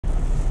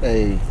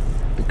The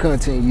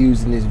content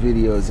used in this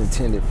video is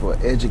intended for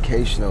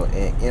educational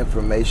and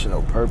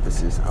informational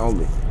purposes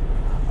only.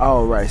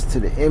 All rights to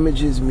the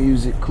images,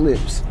 music,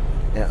 clips,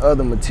 and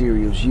other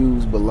materials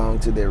used belong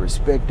to their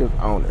respective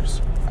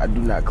owners. I do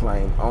not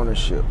claim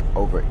ownership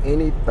over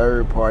any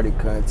third-party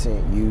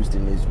content used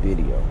in this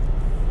video.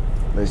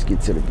 Let's get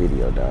to the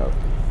video, dog.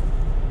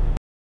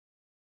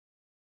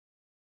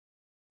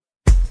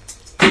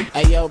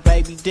 Hey, yo,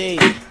 baby D.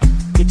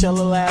 Get your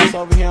little ass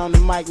over here on the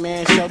mic,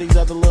 man. Show these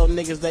other little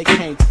niggas they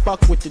can't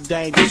fuck with the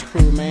Dangerous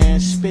crew, man.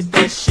 Spit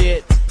that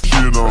shit.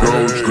 Shit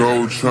on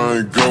gold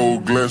chain,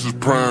 gold glasses,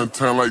 prime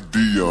time like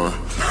Deon.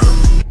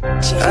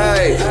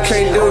 Hey,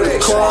 can't do the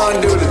corn,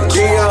 do the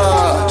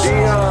Deon.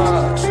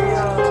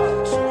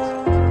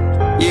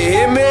 You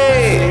hear me?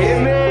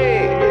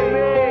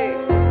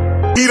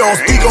 He don't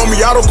speak on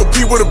me, I don't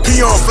compete with a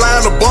peon.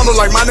 Flying a bundle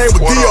like my name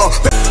was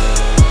Deon.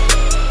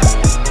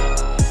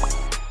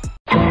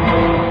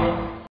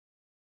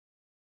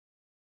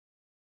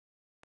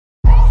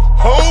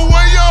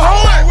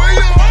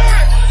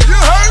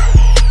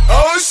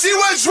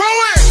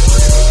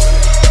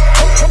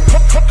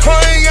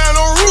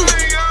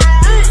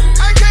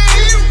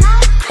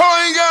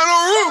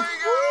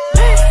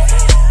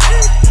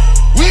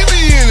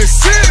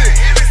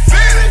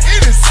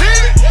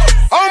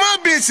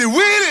 With it,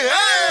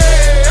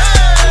 hey,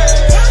 hey.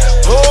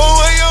 Oh,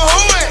 where your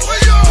hoe at?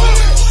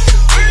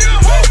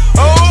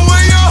 Oh,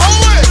 where your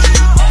hoe at?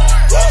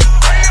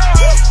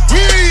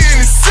 We be in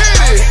the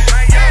city.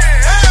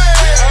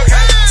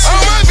 All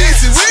my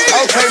bitches with it.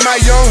 Okay, my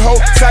young hoe,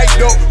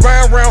 psyched up,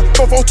 round,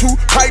 442,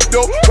 piped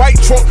up, white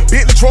truck,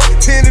 Bentley truck,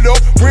 tinted up,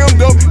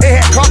 rimmed up,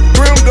 it had cop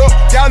brimmed up.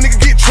 Y'all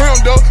niggas get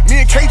trimmed up.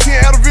 Me and KT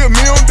Adderville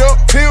milled up,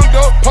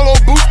 polo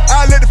boots.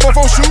 I let the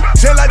fofo shoot,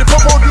 just like the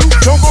popo do.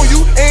 Jump on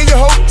you and your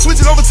hoe,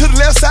 switch it over to the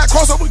left side,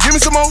 crossover, give me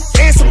some more,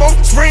 and some more,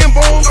 spraying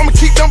bones. I'ma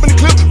keep dumping the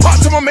clip,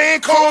 pop to my man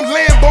comes,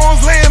 land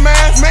bones, land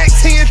mines, Mac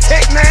 10,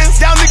 Tech 9s.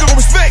 Y'all niggas gon'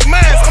 respect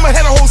mines. I'ma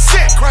have a whole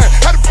set crime.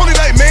 Had to pull it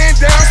like man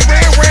down,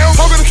 spraying round,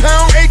 talking the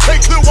count,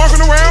 AK clip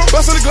walking around,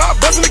 busting the Glock,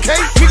 busting the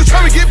cake. Nigga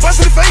trying to get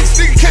busted in the face,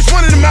 nigga catch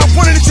one in the mouth,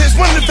 one in the chest,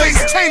 one in the face.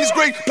 Chain is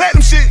great,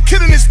 platinum shit,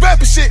 killing this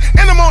rapper shit,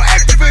 and I'm on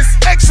activist,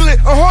 excellent,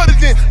 I'm harder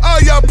than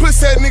all y'all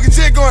pussy ass niggas.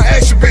 Just going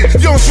action bitch, you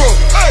don't throw.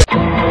 Hey.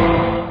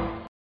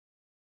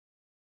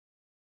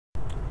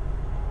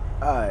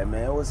 Alright,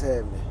 man, what's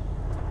happening?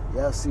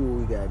 Y'all see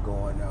what we got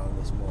going on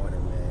this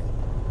morning, man.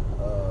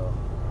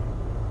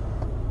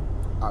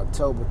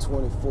 October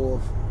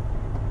 24th,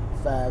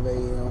 5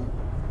 a.m.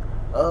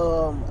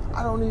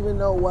 I don't even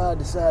know why I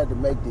decided to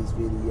make this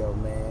video,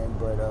 man,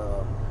 but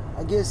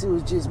I guess it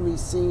was just me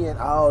seeing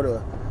all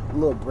the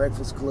little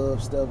Breakfast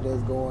Club stuff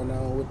that's going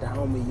on with the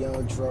homie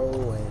Young Dro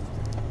and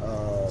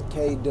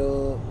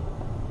K-Dub,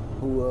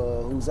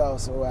 who's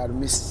also out of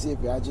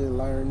Mississippi. I just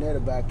learned that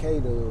about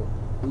K-Dub.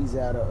 He's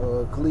out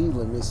of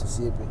Cleveland,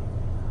 Mississippi.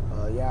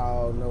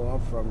 Y'all all know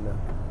I'm from the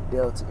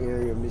Delta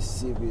area of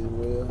Mississippi as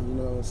well. You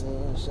know what I'm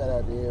saying? Shout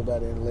out to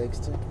everybody in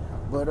Lexington.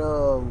 But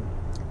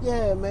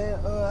yeah,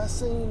 man, I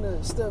seen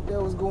the stuff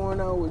that was going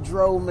on with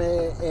Dro,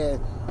 man, and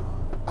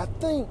I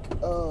think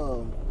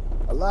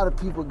a lot of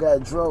people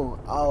got Dro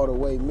all the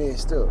way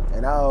messed up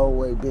and all the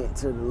way bent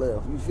to the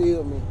left. You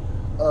feel me?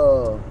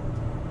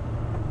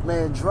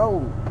 Man, Dro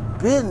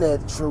been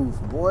that truth,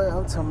 boy.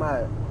 I'm talking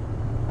about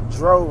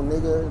Dro,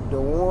 nigga,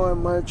 the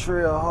one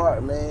Montreal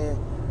Heart, man,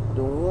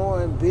 the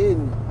one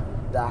been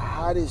the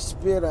hottest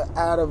spitter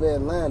out of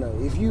Atlanta.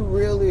 If you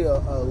really a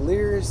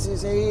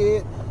lyricist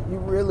head, you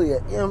really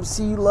a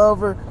MC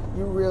lover,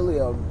 you really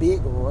a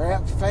big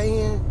rap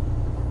fan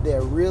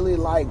that really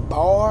like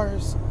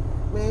bars,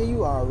 man,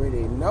 you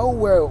already know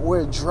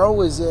where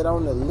Dro is at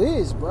on the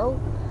list, bro.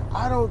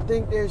 I don't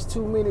think there's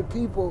too many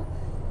people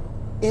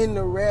in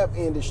the rap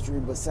industry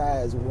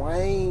besides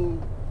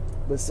Wayne,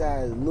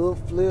 besides Lil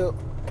Flip,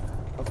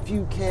 a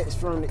few cats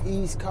from the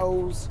East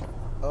Coast,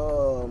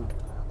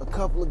 a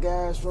couple of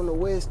guys from the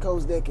West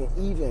Coast that can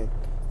even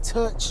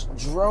touch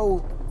Dro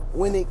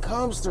when it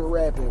comes to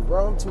rapping,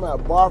 bro. I'm talking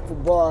about bar for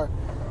bar,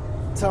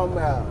 talking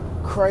about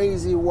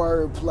crazy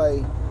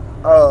wordplay.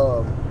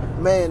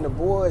 Man, the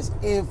boy's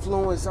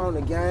influence on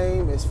the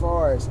game as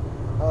far as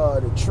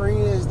the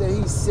trends that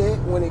he set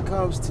when it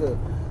comes to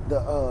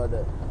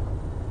the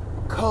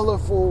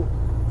colorful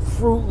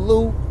Fruit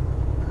Loop,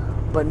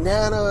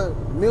 banana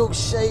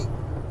milkshake,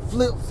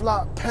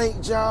 flip-flop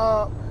paint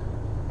job,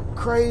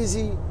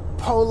 crazy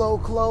polo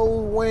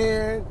clothes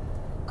wearing,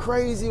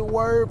 crazy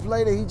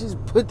wordplay that he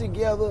just put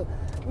together.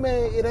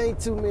 Man, it ain't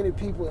too many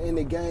people in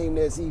the game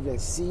that's even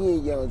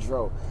seeing Young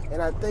Dro.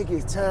 And I think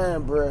it's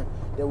time, bruh,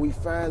 that we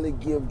finally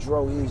give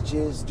Dro his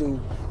just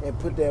due and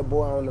put that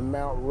boy on the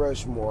Mount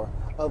Rushmore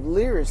of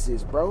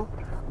lyricists, bro.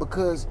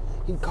 Because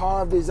he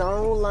carved his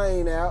own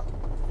lane out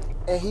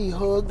and he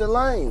hugged the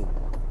lane.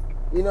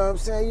 You know what I'm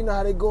saying? You know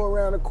how they go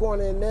around the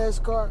corner in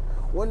NASCAR?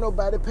 Wasn't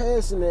nobody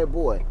passing that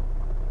boy.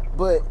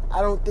 But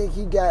I don't think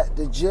he got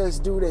the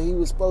just due that he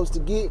was supposed to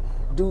get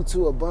due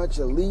to a bunch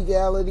of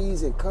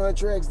legalities and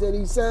contracts that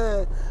he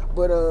signed.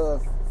 But,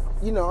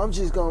 you know, I'm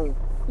just going to,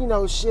 you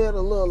know, shed a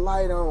little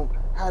light on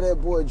how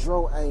that boy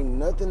Dro ain't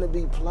nothing to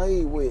be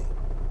played with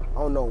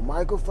on no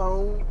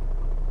microphone,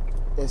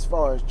 as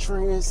far as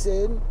trend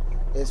setting,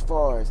 as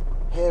far as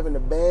having the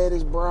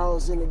baddest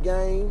bras in the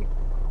game.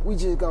 We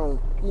just gonna,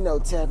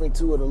 tap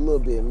into it a little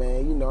bit,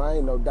 man. I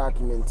ain't no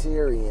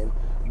documentarian,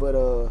 but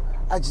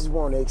I just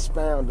want to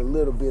expound a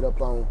little bit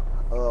up on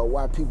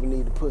why people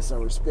need to put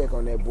some respect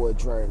on that boy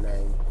Dre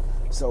name.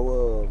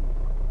 So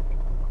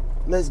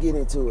let's get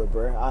into it,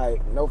 bro. All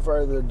right, no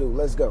further ado,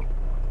 let's go.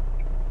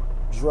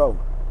 Dro.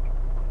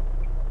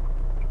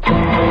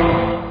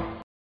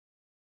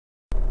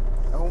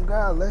 Oh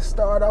God, let's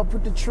start off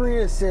with the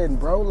trend setting,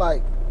 bro.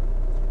 Like,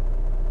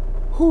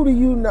 who do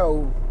you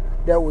know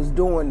that was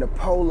doing the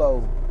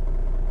polo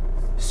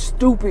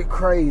stupid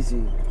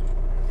crazy,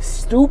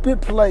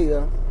 stupid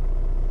player,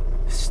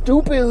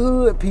 stupid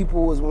hood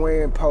people was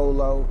wearing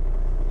polo,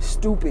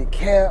 stupid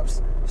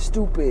caps,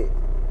 stupid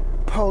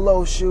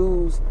polo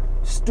shoes,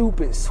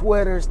 stupid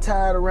sweaters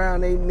tied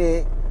around their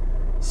neck,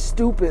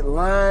 stupid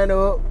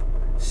lineup,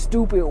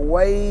 stupid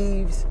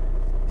waves,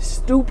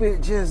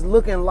 stupid just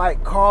looking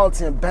like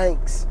Carlton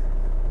Banks,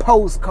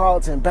 post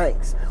Carlton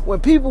Banks. When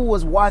people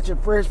was watching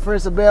Fresh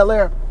Prince of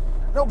Bel-Air,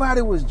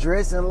 nobody was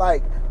dressing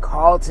like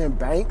Carlton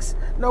Banks.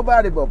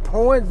 Nobody but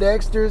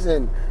Poindexters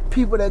and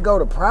people that go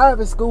to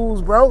private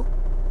schools, bro.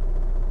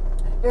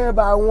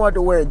 Everybody wanted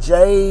to wear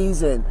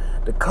J's and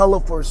the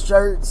colorful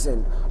shirts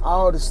and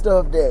all the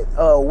stuff that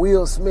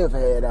Will Smith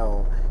had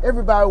on.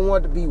 Everybody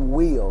wanted to be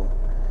Will.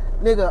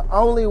 Nigga,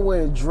 only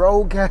when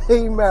Dro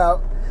came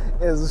out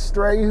as a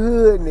straight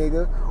hood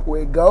nigga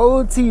with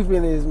gold teeth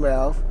in his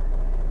mouth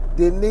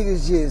did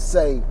niggas just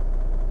say,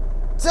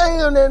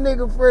 damn, that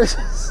nigga Fresh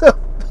is a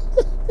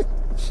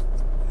bitch.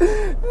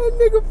 That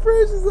nigga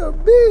Fresh is a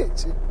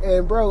bitch.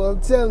 And bro, I'm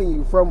telling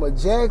you, from a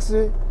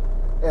Jackson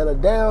and a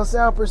down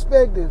south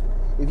perspective,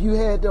 if you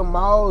had them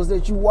malls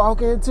that you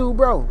walk into,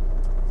 bro,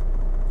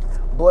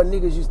 boy,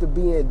 niggas used to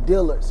be in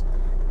Dillard's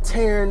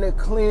tearing the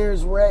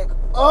clearance rack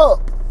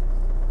up.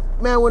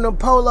 Man, when them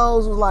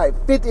polos was like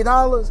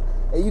 $50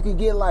 and you could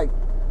get like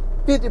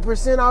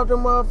 50% off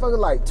them motherfuckers,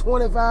 like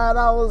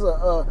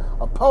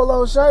 $25 a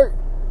polo shirt.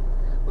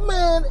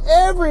 Man,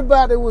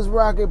 everybody was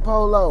rocking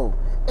polo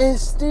and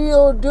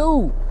still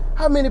do.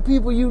 How many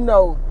people you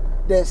know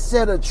that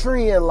set a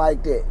trend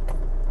like that?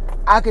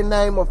 I can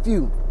name a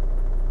few.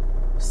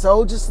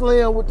 Soldier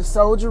Slim with the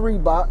Soldier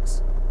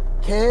Reeboks,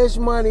 Cash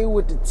Money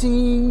with the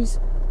tees,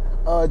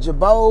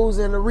 Jabos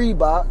and the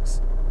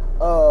Reeboks,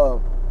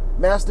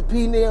 Master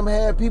P and them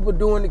had people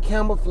doing the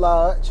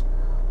camouflage,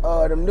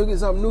 them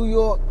niggas up New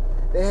York,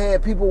 they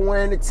had people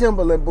wearing the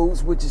Timberland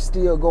boots, which is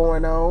still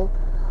going on.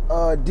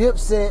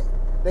 Dipset,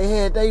 they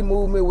had they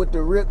movement with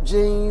the ripped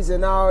jeans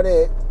and all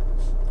that.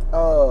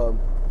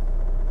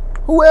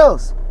 Who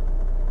else?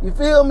 You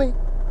feel me?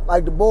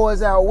 Like the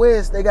boys out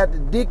west, they got the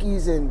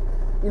Dickies and,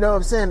 you know what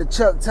I'm saying, the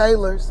Chuck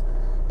Taylors.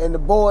 And the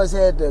boys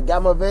had the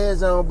got my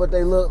Vans on, but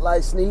they look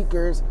like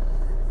sneakers.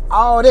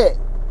 All that.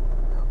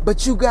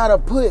 But you gotta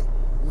put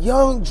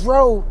Young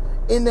Dro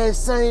in that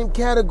same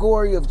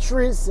category of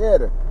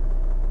trendsetter.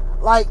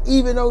 Like,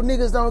 even though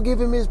niggas don't give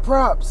him his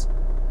props,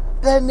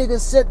 that nigga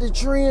set the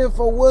trend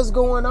for what's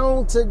going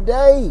on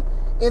today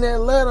in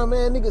Atlanta,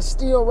 man. Niggas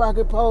still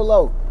rocking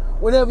polo.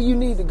 Whenever you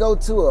need to go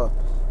to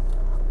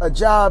a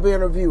job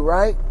interview,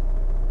 right?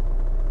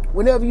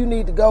 Whenever you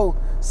need to go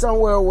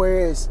somewhere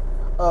where it's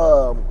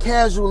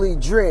casually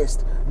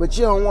dressed, but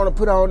you don't want to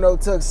put on no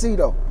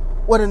tuxedo,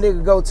 what a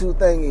nigga go-to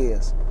thing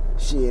is?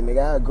 Shit,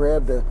 nigga, I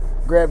grab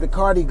the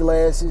Cardi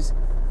glasses,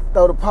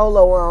 throw the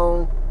polo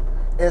on,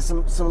 and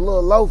some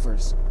little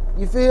loafers.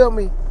 You feel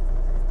me?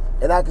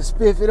 And I can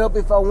spiff it up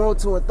if I want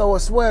to and throw a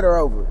sweater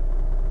over it.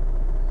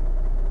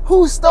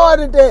 Who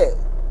started that?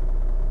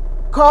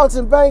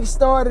 Carlton Banks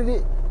started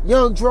it.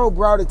 Young Dro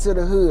brought it to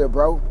the hood,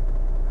 bro.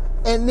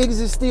 And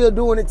niggas is still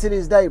doing it to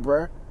this day,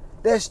 bro.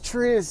 That's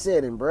trend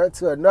setting, bro,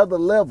 to another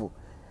level.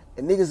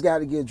 And niggas got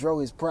to give Dro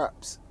his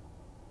props.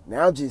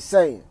 Now, I'm just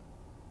saying.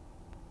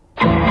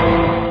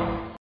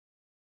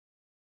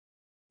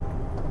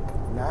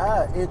 Now,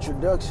 our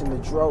introduction to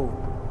Dro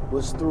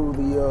was through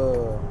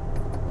the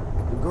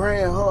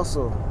Grand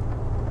Hustle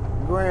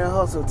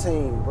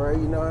team, bro.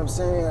 You know what I'm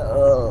saying?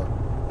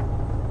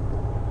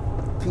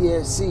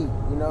 PSC,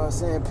 you know what I'm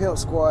saying? Pimp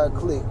Squad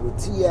clique with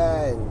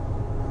T.I.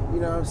 and, you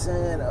know what I'm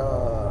saying?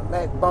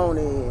 Mac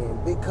Boney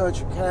and Big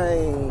Country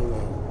Kane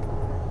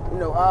and, you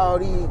know, all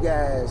these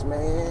guys,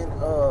 man.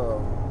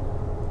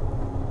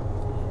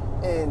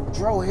 And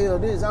Dro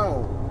held his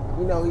own.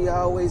 You know, he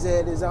always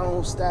had his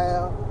own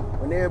style.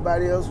 When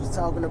everybody else was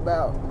talking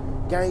about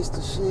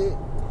gangster shit,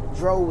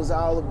 Dro was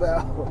all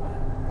about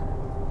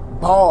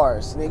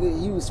bars,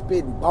 nigga. He was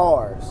spitting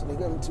bars.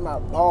 Nigga, I'm talking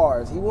about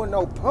bars. He wasn't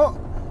no punk.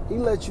 He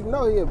let you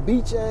know he'll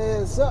beat your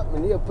ass up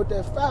and he'll put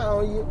that fire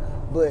on you.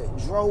 But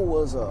Dro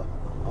was a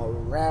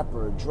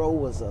rapper. Dro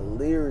was a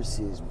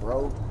lyricist,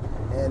 bro.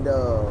 And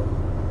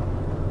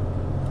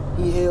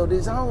he held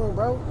his own,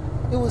 bro.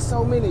 It was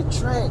so many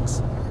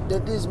tracks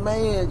that this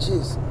man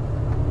just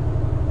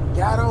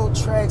got on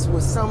tracks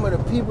with some of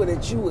the people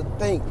that you would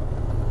think,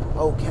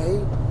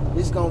 okay,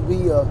 It's gonna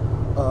be a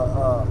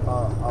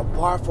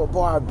bar for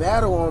bar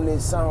battle on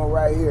this song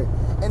right here.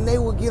 And they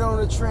would get on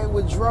the track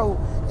with Dro,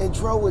 and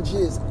Dro would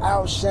just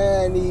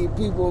outshine these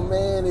people,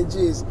 man, and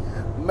just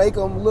make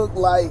them look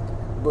like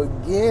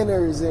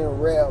beginners in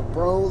rap,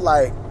 bro.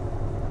 Like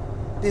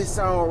this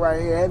song right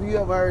here. Have you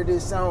ever heard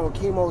this song,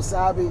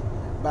 Kemosabe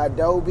by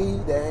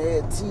B.O.B, that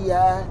had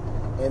T.I.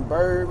 and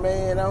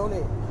Birdman on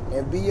it,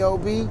 and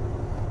B.O.B?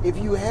 If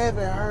you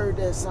haven't heard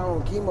that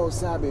song,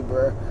 Kemosabe,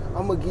 bro,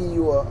 I'm gonna give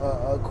you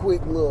a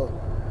quick little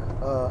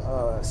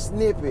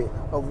snippet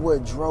of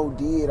what Dro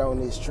did on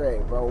this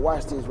track, bro.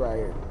 Watch this right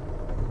here.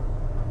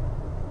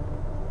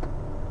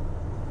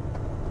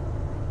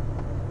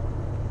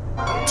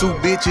 Two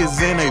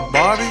bitches in a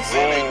Barbies.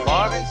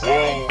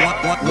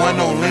 One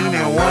on lean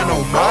and one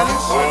on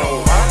Molly's.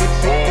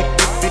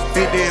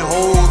 50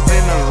 holes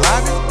in the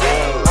lobby.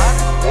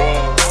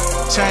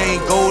 Chain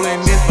gold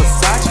and this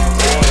Versace.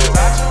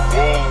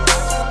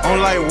 I'm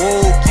like,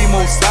 whoa,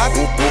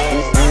 Kemosabe.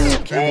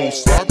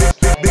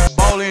 Big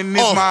ballin'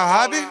 is my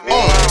hobby.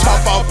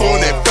 Top off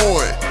on that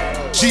foreign.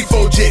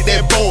 G4 jet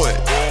that boy.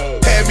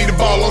 Hand me the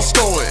ball, I'm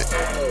scoring.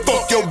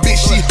 Fuck your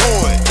bitch, she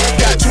horn.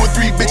 Got 2 or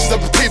 3 bitches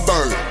up in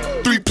Pittsburgh.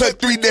 3 plus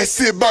 3, that's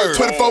it, bird.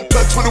 24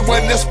 plus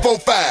 21, that's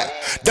 4-5.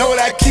 That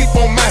what I keep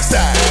on my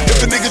side.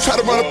 If a nigga try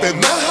to run up in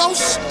my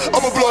house,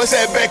 I'ma blow his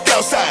ass back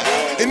outside.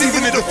 And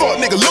even if the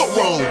fuck nigga look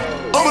wrong,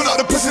 I'ma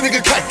knock the pussy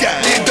nigga cockeyed.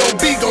 Then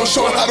B gon'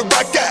 show him how to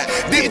rock out.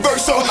 This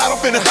verse so hot, I'm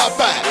finna hop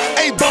out.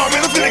 Ain't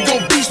bombing, I'm finna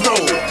go beast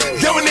mode.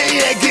 Yeah, when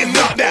they ain't getting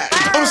knocked out.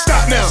 I'ma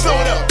stop now. Slow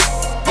it up.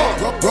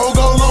 Bro,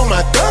 go on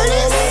my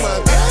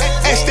 30s.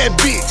 Ask that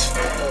bitch.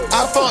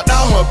 I fucked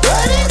all her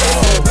buddies.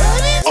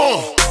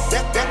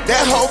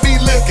 That hoe be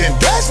looking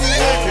dusty.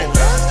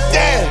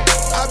 Yeah,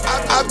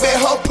 I bet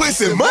her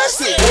pussy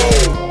musty.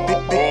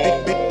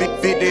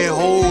 50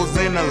 holes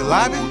in the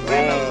lobby.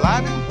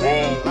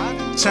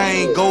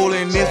 Chain gold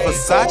and this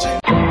Versace.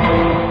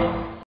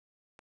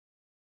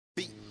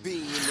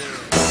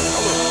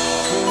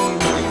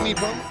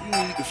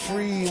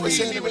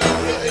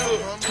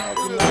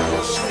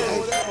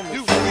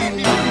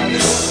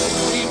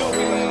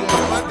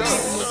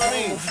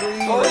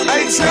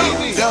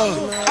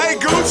 Hey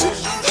Gucci,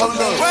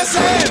 hold up. What's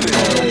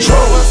happening? Dro,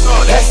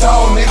 that's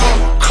all,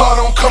 nigga. Car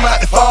don't come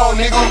out the fall,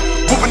 nigga.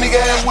 Whoop a nigga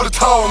ass with a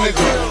tall nigga.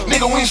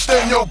 Nigga, we ain't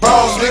studying your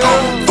bras, nigga.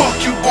 Fuck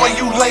you, boy,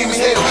 you lame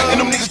as hell. And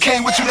them niggas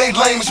came with you, they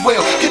lame as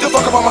well. Get the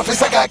fuck up on my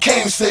face, I got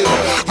cane to sell.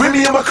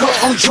 Remy in my cup,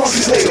 I'm drunk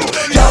as hell.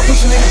 Y'all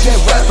pushing niggas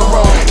just rapping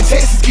wrong. In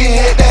Texas, getting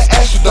hit that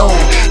Astrodome.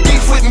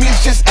 Beef with me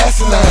is just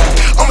asinine.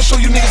 I'ma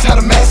show you niggas how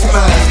to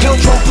maximize. Young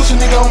drunk, push a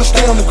nigga, I'ma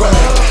stay on the grind.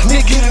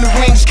 Nigga get in the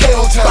ring, it's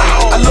KO time.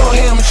 I love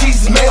ham and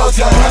cheese, it's mail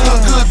time. I look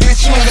good,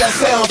 bitch, you ain't got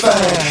sound fine.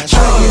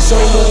 Tryna get so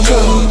much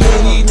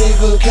money,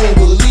 nigga can't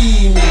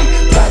believe me.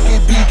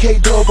 Pocket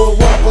BK double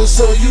whopper,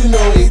 so you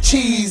know it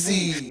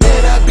cheesy.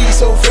 Man, I be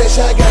so fresh,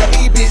 I got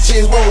these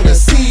bitches wanna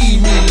see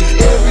me.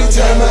 Every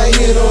time I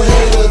hear no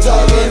hater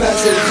talking, I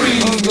say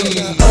free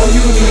me. Oh,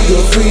 you need to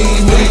free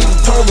me.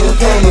 Come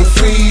to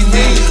free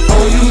me.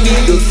 Oh, you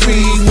need to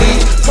free me.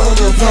 Come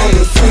to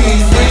free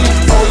me.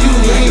 Oh, you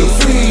need to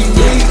free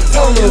me.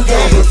 Come to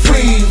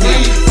free me.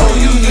 Oh,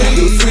 you need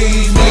to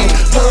free me.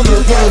 Come to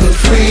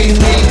free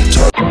me.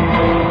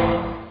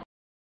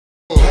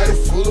 Body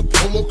full of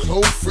promo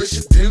clothes,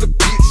 fresher than a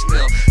bitch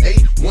now.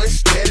 8-1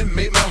 stat and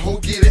make my hoe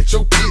get at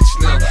your bitch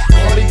now.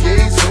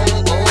 Cartier's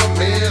on, oh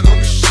man, I'm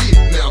the shit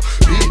now.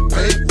 Big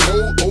bank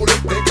roll, oh they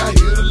think I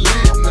hit a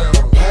lid now.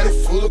 Body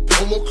full of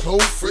promo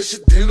clothes,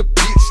 fresher than a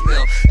bitch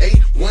now.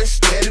 8-1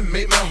 stat and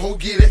make my hoe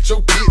get at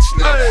your bitch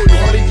now.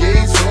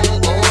 Cartier's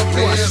on, oh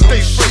man,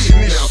 stay fresh in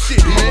this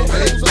shit, man.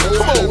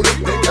 Come on, they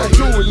think I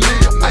do a lid.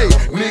 Hey,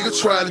 nigga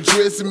try to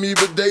dress me,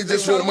 but they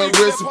just want my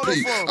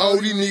recipe. All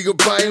these niggas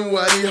biting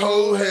while these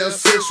hoes have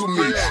sex with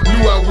me.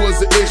 Knew I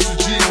was an extra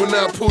G when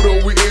I put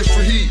on with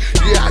extra heat.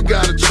 Yeah, I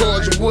got a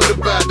charge, and what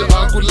about the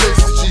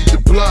Aqualexis G?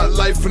 The block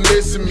life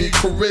finessing me,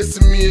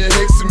 caressing me and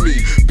hexing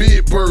me.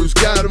 Big birds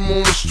got them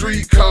on the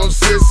street called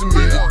Sesame.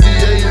 The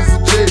DA is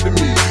ejecting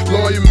me,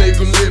 lawyer make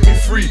them let me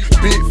free.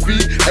 Big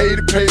feet,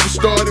 80 paper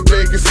started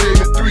back in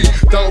 73.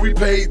 Thought we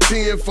paid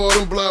 10 for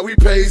them block, we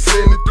paid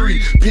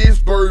 73.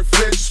 Pittsburgh,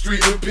 Fletcher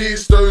Street, and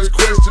Pittsburgh's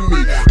question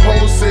me.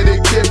 Hoes say they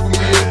kept for me,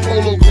 and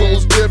polo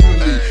clothes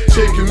definitely.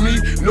 Checking me,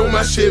 know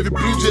my Chevy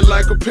blue just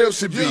like a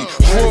Pepsi B.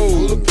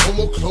 Full of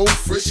promo clothes,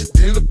 fresher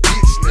than a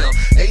bitch now.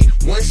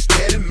 8-1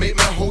 stat and make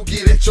my hoe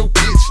get at your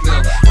bitch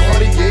now.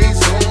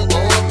 Cartier's on,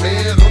 oh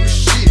man, I'm the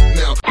shit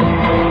now.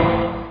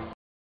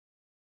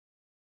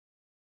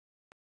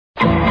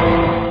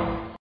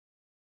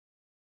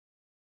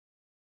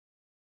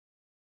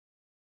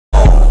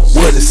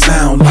 What it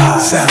sound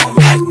like? Sound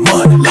like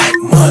money, like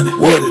money.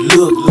 What it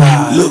look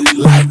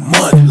like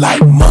money,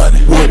 like money.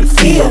 What it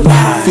feel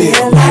like?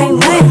 Feel like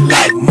money,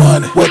 like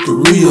money. What the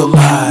real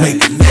life?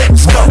 Make the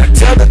next go.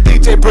 Tell the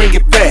DJ bring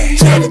it back.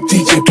 Tell the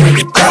DJ bring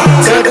it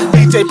back. Tell the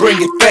DJ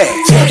bring it back.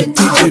 Tell the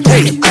DJ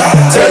bring it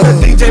back. Tell the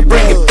DJ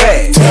bring it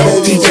back. Tell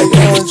the DJ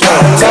bring it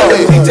back. Tell the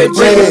DJ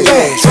bring it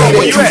back.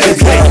 Where you at?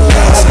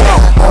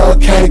 All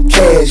kind of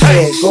cash,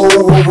 go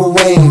over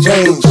range,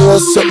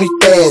 girls suck me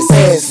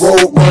fast,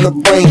 roll on the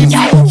brain,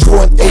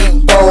 Jordan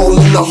 8 ball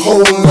in a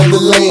whole nother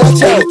lane, on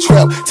the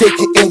trap,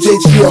 taking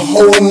MJG a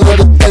whole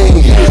nother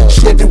thing,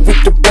 shed it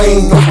with the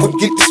brain, don't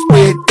forget to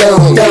spread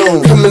down,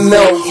 coming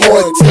out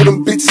hard, tell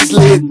them bitches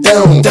lay it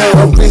down,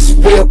 my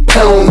wrist weigh a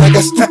pound, I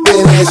got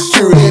stupid ass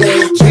shirts,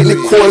 Bentley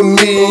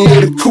 $250,000,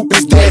 yeah, the coupe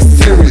is that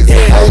serious,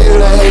 I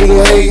hear the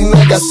hating,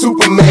 I got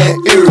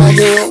Superman earrings,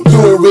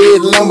 blue and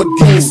red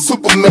Lamborghini,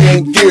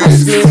 Superman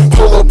gears,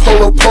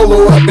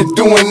 polo, I've been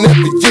doing that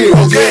for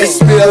years, it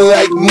smell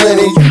like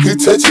money, you can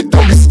touch it,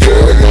 don't be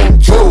scared,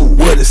 Joe,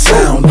 what it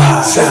sound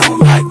like? Sound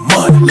like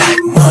money,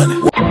 like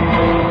money.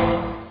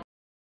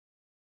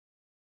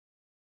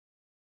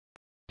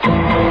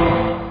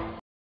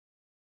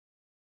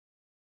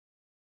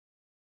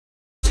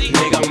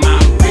 Nigga, my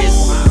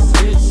wrist,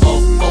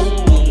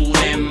 oh,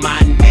 and my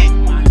neck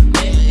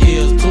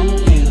is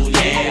too,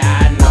 yeah, I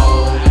know.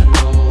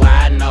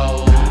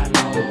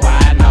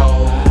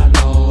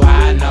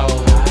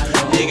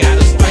 They got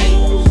a straight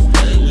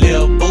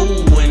little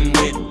booing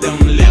with them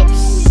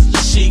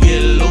lips, she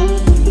get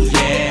loose,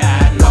 yeah, I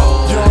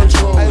know.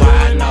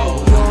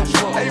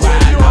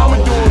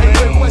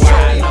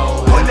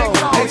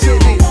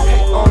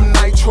 On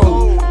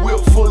Nitro, whip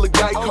full of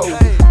Geico,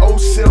 old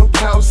silk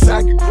cow,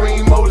 sack of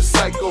green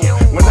motorcycle.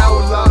 When I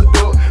was locked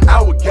up,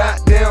 I was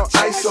goddamn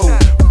ISO.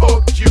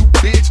 Fuck you,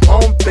 bitch,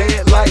 I'm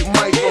bad like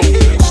Michael.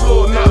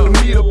 Slow enough to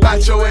meet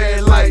about your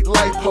ass like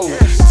lipo.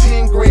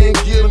 10 grand,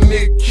 get a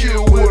nigga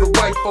killed with a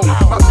rifle.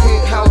 My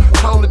penthouse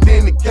taller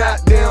than the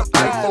goddamn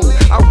iPhone.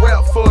 I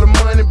rap for the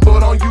money,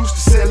 but I'm used to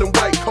selling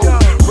white coat.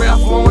 Rap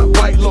on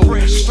white low,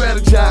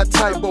 strategize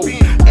typo.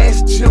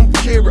 Ask Jim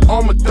Carrey,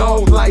 I'm a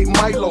dog like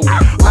Milo.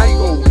 I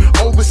go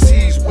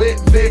overseas, wet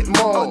vet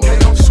mall.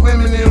 I'm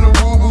swimming in the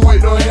Ruger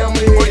with no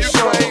hammerhead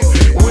sharks.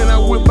 When I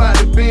whip out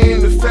the bin,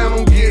 the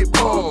phantom get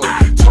paused.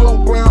 Toe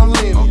brown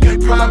linen,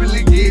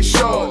 probably get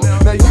short.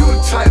 Now you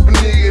the type of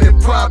nigga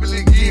that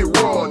probably get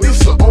raw.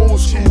 This a old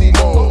school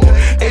mall,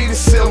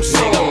 87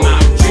 song.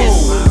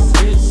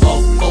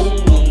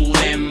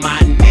 And my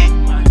neck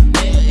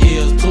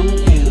is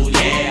too,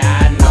 yeah, I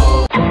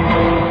know.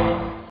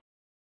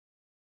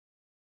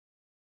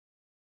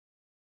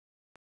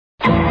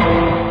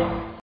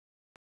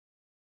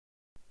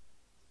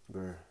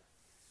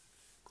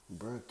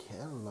 Bruh,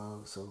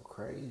 catalog so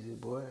crazy,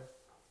 boy.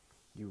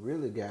 You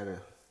really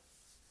gotta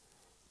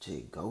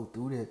just go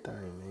through that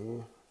thing,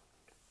 man.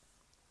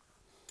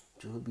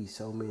 There'll be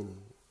so many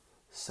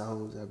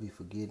songs I be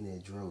forgetting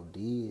that Dro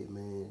did,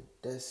 man.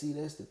 That's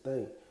the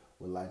thing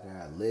with like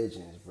our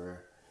legends, bruh.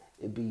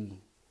 It be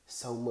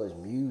so much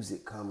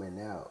music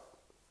coming out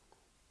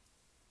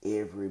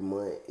every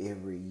month,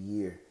 every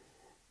year,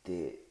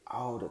 that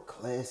all the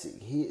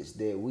classic hits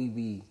that we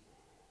be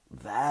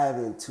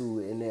vibing to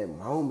in that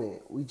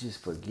moment, we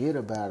just forget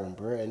about them,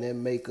 bro, and that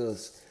make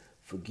us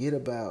forget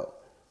about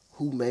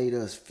who made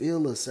us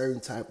feel a certain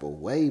type of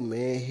way,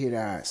 man. Hit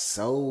our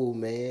soul,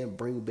 man.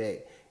 Bring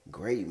back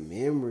great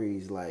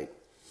memories, like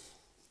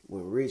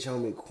when Rich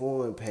Homie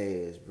Quan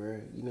passed,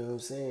 bro. You know what I'm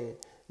saying?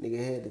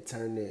 Nigga had to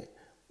turn that.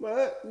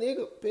 My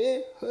nigga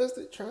been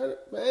hustling, trying to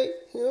make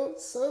him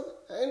something.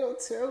 Ain't no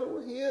telling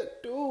what he'll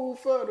do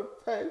for the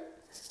pay.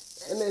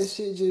 And that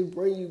shit just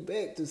bring you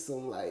back to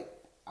some like,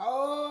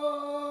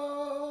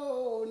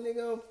 oh,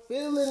 nigga, I'm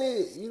feeling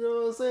it. You know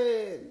what I'm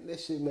saying?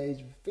 That shit made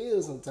you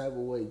feel some type of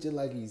way, just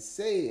like he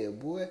said,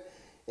 boy.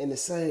 And the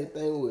same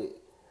thing with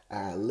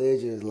our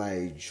legends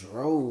like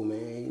Dro,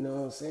 man. You know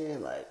what I'm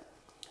saying? Like,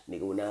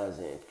 nigga, when I was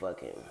in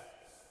fucking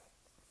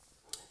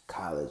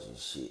college and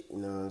shit, you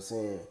know what I'm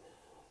saying?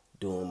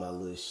 Doing my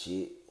little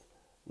shit.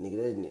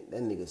 Nigga,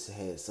 that nigga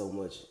had so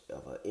much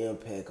of an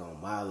impact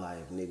on my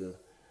life, nigga.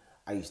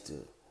 I used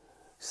to,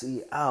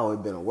 see, I always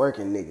been a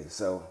working nigga,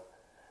 so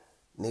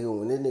nigga,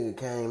 when this nigga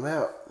came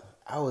out,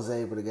 I was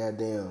able to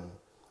goddamn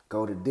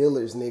go to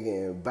Dillard's,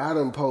 nigga, and buy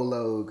them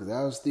polos, because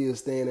I was still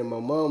staying in my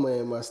mama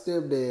and my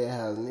stepdad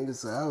house, nigga,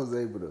 so I was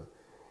able to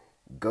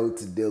go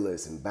to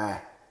Dillard's and buy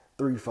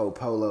 3-4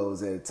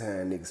 polos at a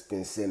time, nigga,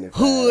 spend $75.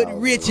 Hood,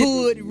 rich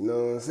hood. You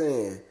know what I'm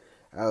saying?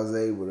 I was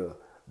able to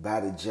buy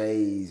the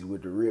J's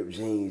with the ripped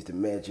jeans to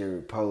match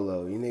every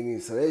polo, you nigga,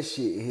 so that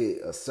shit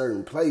hit a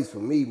certain place for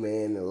me,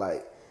 man, and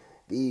like,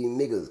 these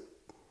niggas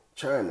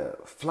trying to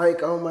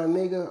flank on my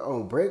nigga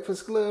on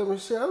Breakfast Club and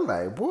shit. I'm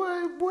like, boy,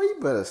 you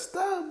better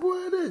stop,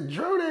 boy. That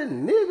Dro, that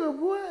nigga,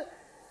 boy.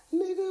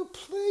 Nigga,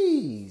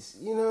 please.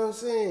 You know what I'm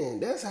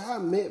saying? That's how I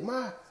met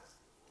my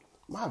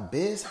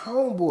best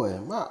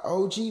homeboy, my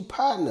OG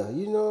partner.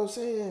 You know what I'm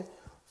saying?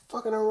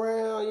 Fucking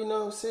around, you know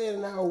what I'm saying?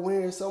 And I was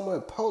wearing so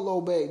much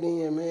polo back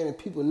then, man. And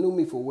people knew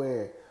me for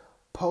wearing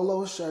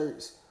polo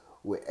shirts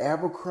with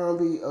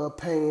Abercrombie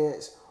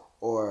pants,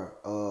 or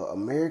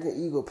American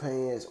Eagle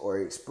pants, or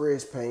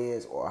Express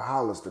pants, or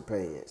Hollister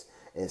pants,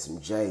 and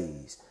some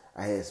J's.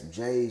 I had some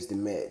J's to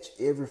match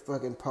every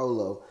fucking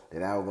polo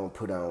that I was gonna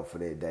put on for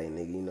that day,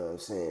 nigga, you know what I'm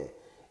saying?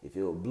 If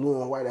it was blue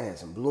and white, I had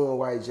some blue and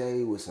white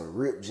J's with some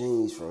ripped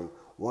jeans from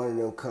one of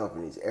them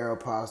companies,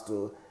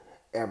 Aeropostale,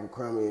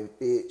 Abercrombie and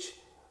Fitch,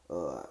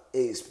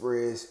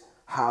 Express,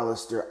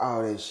 Hollister,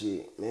 all that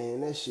shit.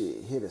 Man, that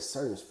shit hit a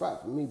certain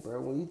spot for me, bro.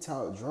 When you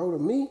talk Dro to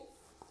me,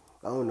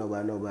 I don't know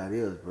about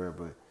nobody else, bro,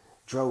 but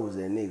Dro was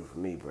that nigga for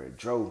me, bro.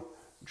 Dro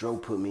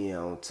put me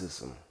on to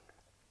some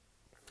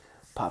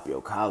pop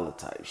your collar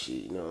type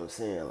shit, you know what I'm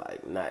saying?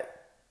 Like, not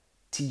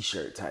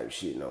t-shirt type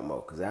shit no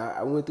more. Cause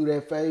I went through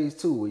that phase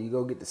too, where you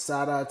go get the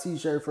side-eye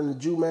t-shirt from the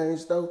Jew Man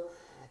store,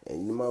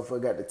 and the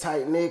motherfucker got the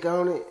tight neck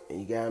on it,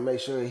 and you gotta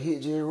make sure it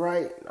hit you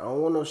right. I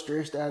don't want no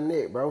stretched out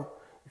neck, bro.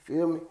 You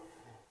feel me?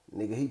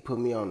 Nigga, he put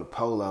me on the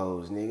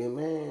polos, nigga.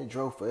 Man,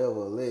 Dro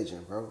forever a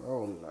legend,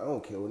 bro. I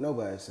don't care what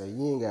nobody say.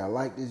 You ain't gotta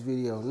like this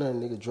video or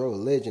nothing, nigga. Dro a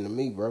legend to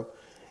me, bro.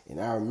 And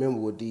I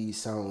remember what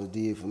these songs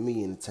did for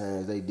me in the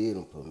times they did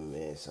them for me,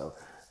 man. So,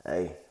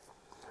 hey,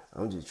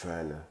 I'm just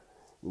trying to,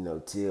 you know,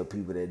 tell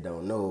people that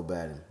don't know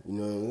about him. You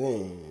know what I'm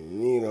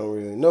saying? You don't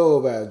really know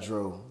about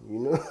Dro. You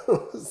know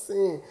what I'm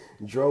saying?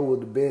 Dro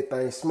was the best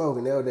thing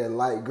smoking. That was that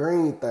light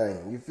green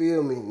thing. You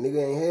feel me?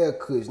 Nigga ain't had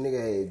Kush.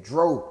 Nigga had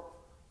Dro.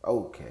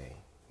 Okay.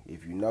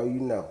 If you know, you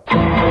know.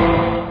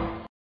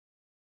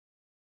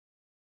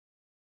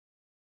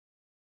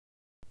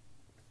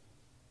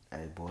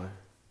 Hey, boy.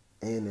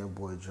 And that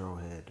boy Dro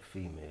had the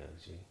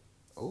females, G.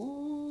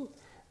 Ooh.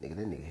 Nigga,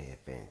 that nigga had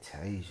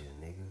Fantasia,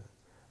 nigga.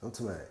 I'm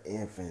talking about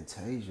and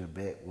Fantasia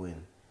back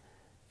when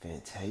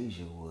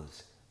Fantasia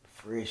was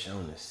fresh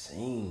on the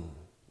scene.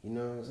 You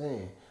know what I'm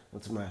saying? I'm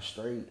talking about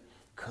straight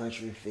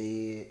country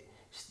fed,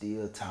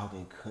 still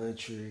talking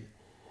country,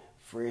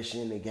 fresh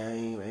in the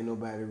game. Ain't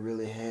nobody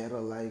really had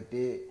her like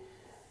that.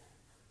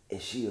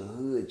 And she a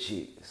hood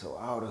chick. So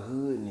all the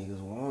hood niggas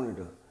wanted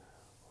her.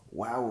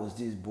 Why was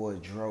this boy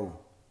Dro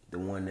the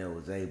one that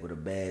was able to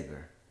bag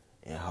her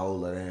and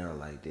hold her down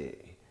like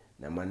that?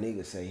 Now my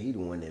nigga say he the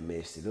one that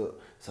messed it up.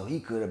 So he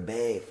could have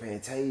bagged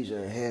Fantasia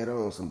and had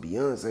on some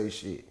Beyonce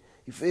shit.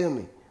 You feel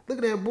me? Look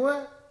at that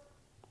boy.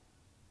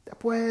 That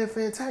boy had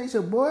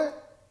Fantasia, boy.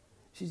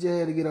 She just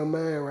had to get her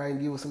mind right and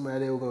give her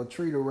somebody that was gonna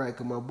treat her right,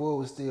 cause my boy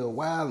was still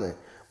wilding.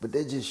 But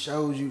that just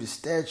shows you the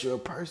stature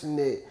of person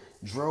that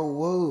Dro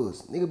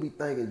was. Nigga be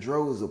thinking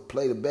Dro was a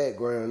play the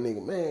background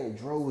nigga. Man,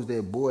 Dro was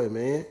that boy,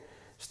 man.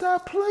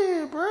 Stop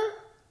playing, bro.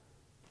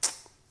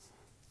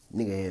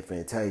 Nigga had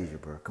Fantasia,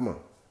 bro. Come on.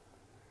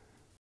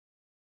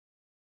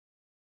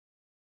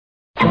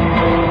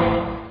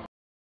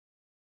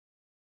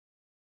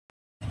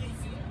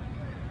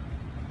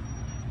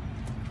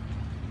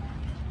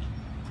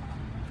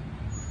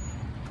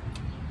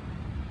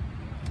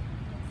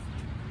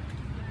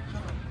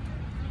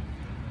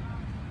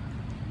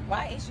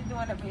 Why is she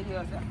doing a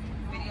video of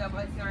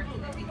us during the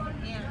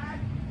DM?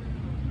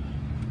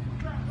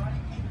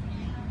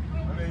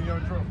 That ain't your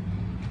truck.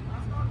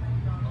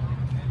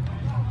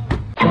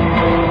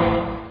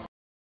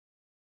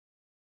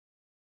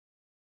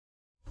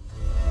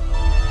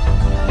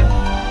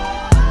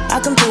 I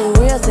come through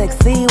real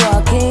sexy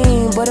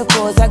walking, but of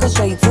course I go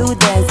straight to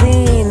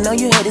dancing. Know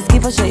you haters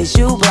give a shit,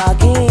 you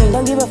blocking.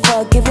 Don't give a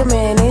fuck if your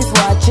man is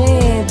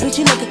watching. Bitch,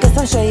 you looking cause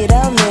I'm straight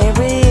up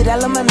married. I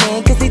love my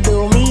man cause he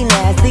do me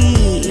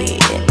nasty.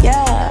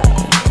 Yeah,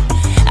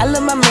 I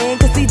love my man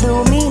cause he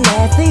do me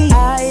nasty.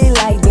 I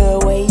like the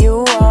way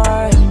you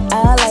are.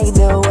 I like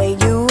the way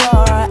you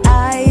are.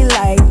 I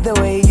like the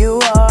way you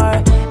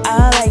are.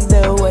 I like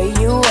the way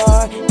you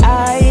are.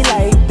 I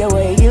like the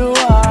way you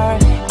are.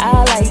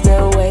 I like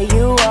the way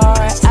you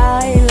are.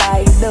 I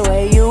like the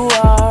way you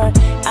are.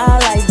 I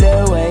like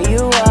the way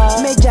you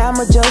are. Me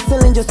llamo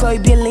Jocelyn, yo soy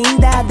bien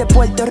linda. De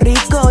Puerto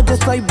Rico, yo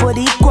soy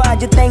boricua.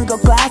 Yo tengo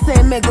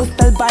clase, me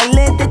gusta el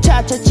baile de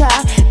cha-cha-cha,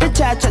 de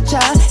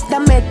cha-cha-cha.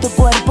 Dame tu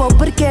cuerpo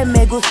porque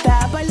me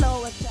gusta.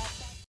 Bailo cha.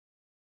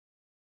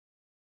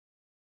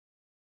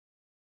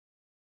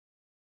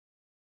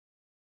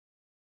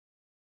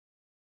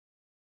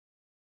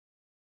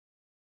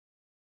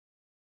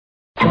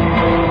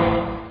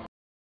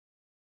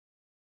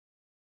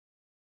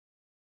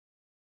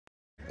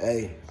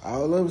 Hey,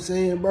 all I'm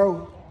saying,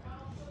 bro,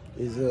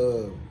 is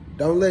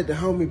don't let the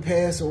homie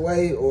pass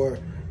away, or,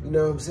 you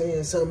know what I'm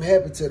saying, something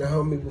happened to the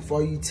homie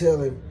before you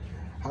tell him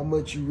how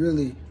much you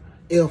really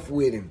F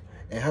with him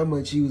and how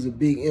much he was a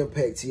big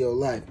impact to your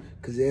life.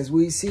 Because as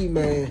we see,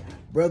 man,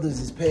 brothers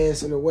is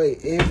passing away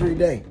every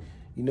day.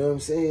 You know what I'm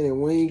saying?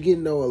 And we ain't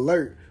getting no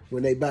alert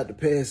when they about to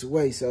pass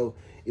away. So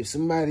if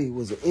somebody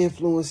was an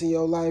influence in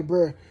your life,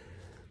 bro,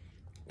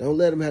 don't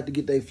let them have to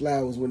get their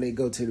flowers when they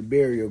go to the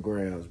burial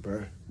grounds,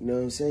 bro. You know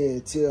what I'm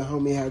saying? Tell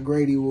homie how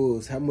great he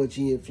was, how much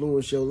he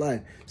influenced your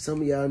life. Some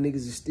of y'all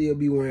niggas will still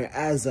be wearing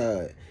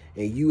Azad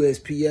and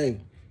USPA.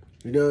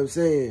 You know what I'm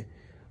saying?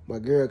 My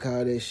girl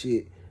called that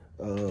shit,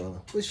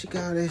 what she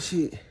call that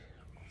shit?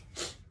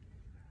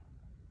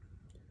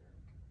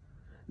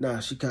 Nah,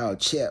 she called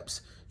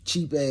chaps.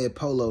 Cheap ass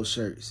polo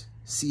shirts.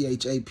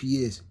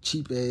 CHAPS.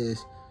 Cheap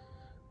ass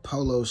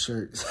polo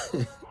shirts.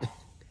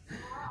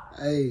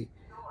 Hey.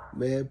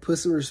 Man, put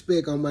some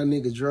respect on my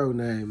nigga Dro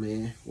name,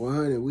 man.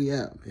 100, we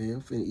out, man.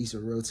 I'm finna eat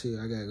some rotel.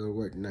 I gotta go to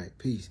work tonight.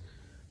 Peace.